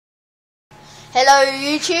Hello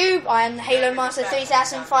YouTube, I'm Halo Master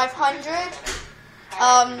 3500.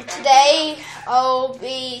 Today I'll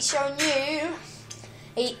be showing you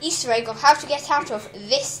an Easter egg of how to get out of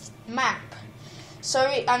this map. So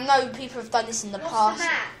I know people have done this in the past. What's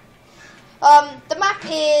the map? The map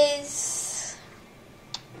is...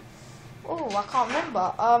 Oh, I can't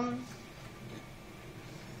remember.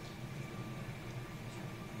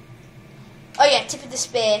 Oh yeah, Tip of the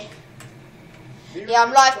Spear. Yeah,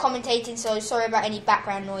 I'm live commentating, so sorry about any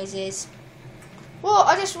background noises. Well,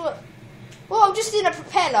 I'm just in a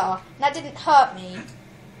propeller, and that didn't hurt me.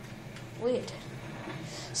 Weird.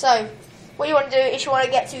 So, what you want to do is you want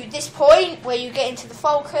to get to this point where you get into the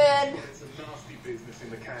Falcon.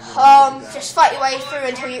 Just fight your way through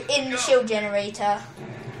until you're in the shield generator.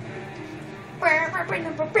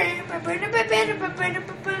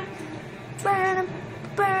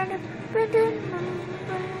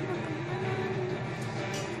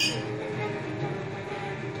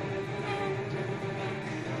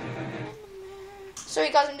 Sorry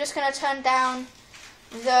guys, I'm just going to turn down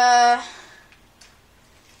the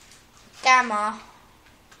gamma.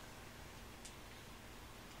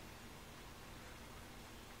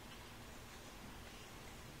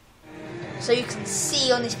 So you can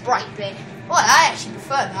see on this bright bit. Well, I actually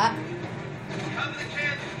prefer that.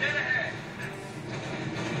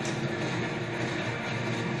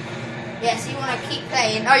 Yeah, so you want to keep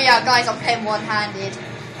playing. Oh yeah, guys, I'm playing one-handed.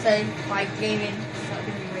 So my gaming is not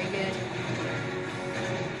going to be very good.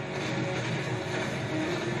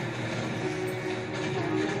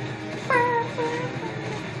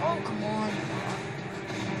 Oh, come on.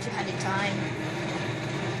 Two-handed time.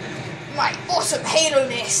 My awesome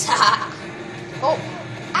Halo-ness. Oh,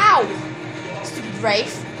 ow. Stupid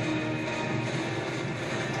Wraith.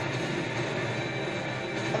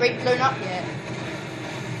 Are they blown up yet?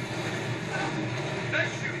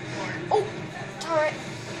 Oh, turret.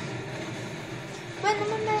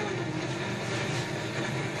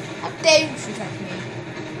 How dare you shoot at me?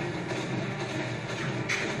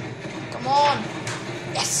 Come on.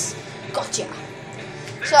 Yes, gotcha.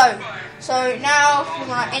 So now you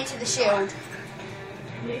want to enter the shield.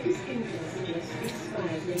 Latest intel suggests these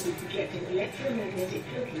spies may be projecting electromagnetic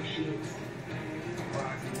cloaking shields.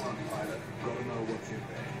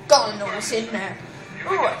 Gotta know what's in there.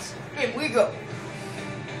 Alright, here we go.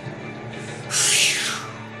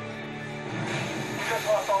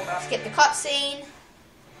 Let's get the cutscene.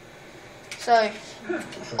 So,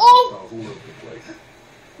 oh!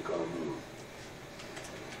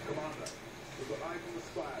 Commander, we've got eyes on the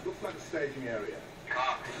spire. Looks like a staging area.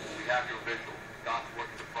 Copy. We have your visual. Doc's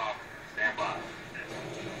working the problem. Stand by.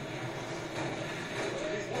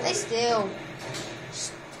 They still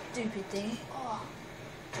stupid thing. Oh,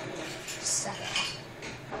 suck it.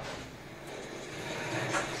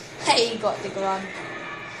 Hey, you got the grunt.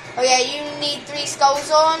 Oh yeah, you need 3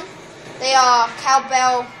 skulls on. They are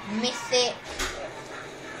Cowbell, Mythic,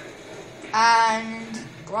 and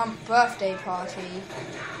Grunt Birthday Party.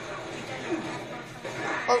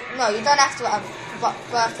 Oh no, you don't have to have a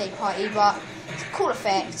birthday party, but it's a cool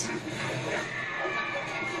effect.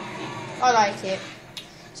 I like it.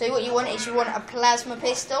 So what you want is you want a plasma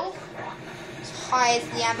pistol, as high as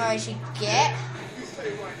the ammo as you get,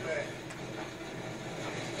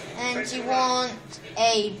 and you want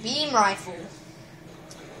a beam rifle.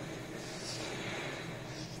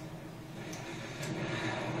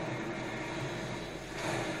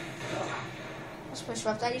 I'm supposed to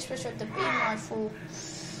have that. You're supposed to have the beam rifle.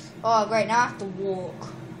 Oh great! Now I have to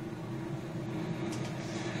walk.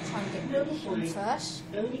 Try and get him first.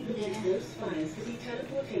 Only permit those spies to be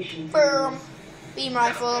teleportation. Boom! Beam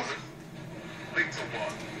rifle. Link to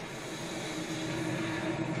one.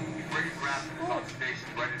 You bring it around to the pump station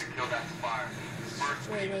ready to kill that spire. First,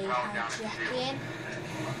 we Really need to power down the jack shield. in.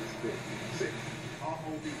 Understood. 6. I'll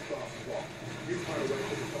hold these stars to walk. You find a way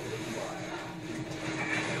to the top of the spire.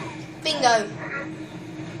 Bingo!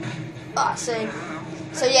 Ah, so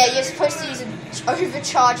yeah, you're supposed to use an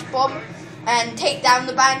overcharge bomb and take down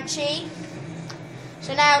the Banshee.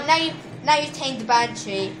 So now you've tamed the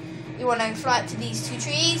Banshee. You want to fly up to these 2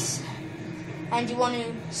 trees, and you want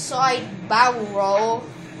to side barrel roll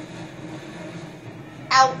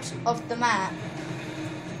out of the map.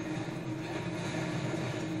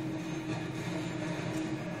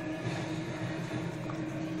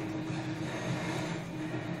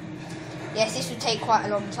 Yes, this would take quite a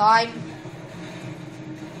long time.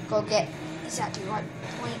 Gotta get exactly right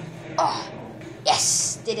point. Oh,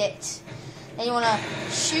 yes, did it. Then you want to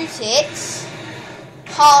shoot it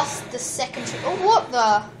past the second tree. Oh, what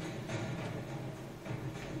the?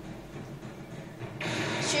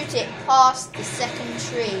 Shoot it past the second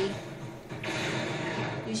tree.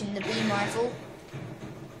 using the beam rifle.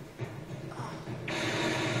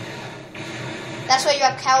 That's why you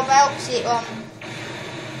have cowbell,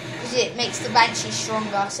 because it makes the Banshee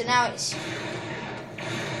stronger. So now it's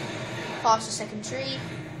past the second tree.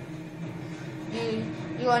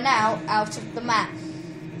 You are now out of the map.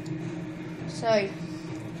 So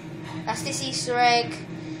that's this Easter egg.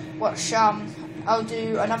 Watch, I'll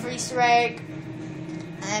do another Easter egg,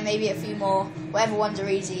 and maybe a few more. Whatever ones are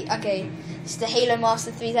easy. Okay, it's the Halo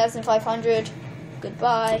Master 3500.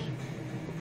 Goodbye.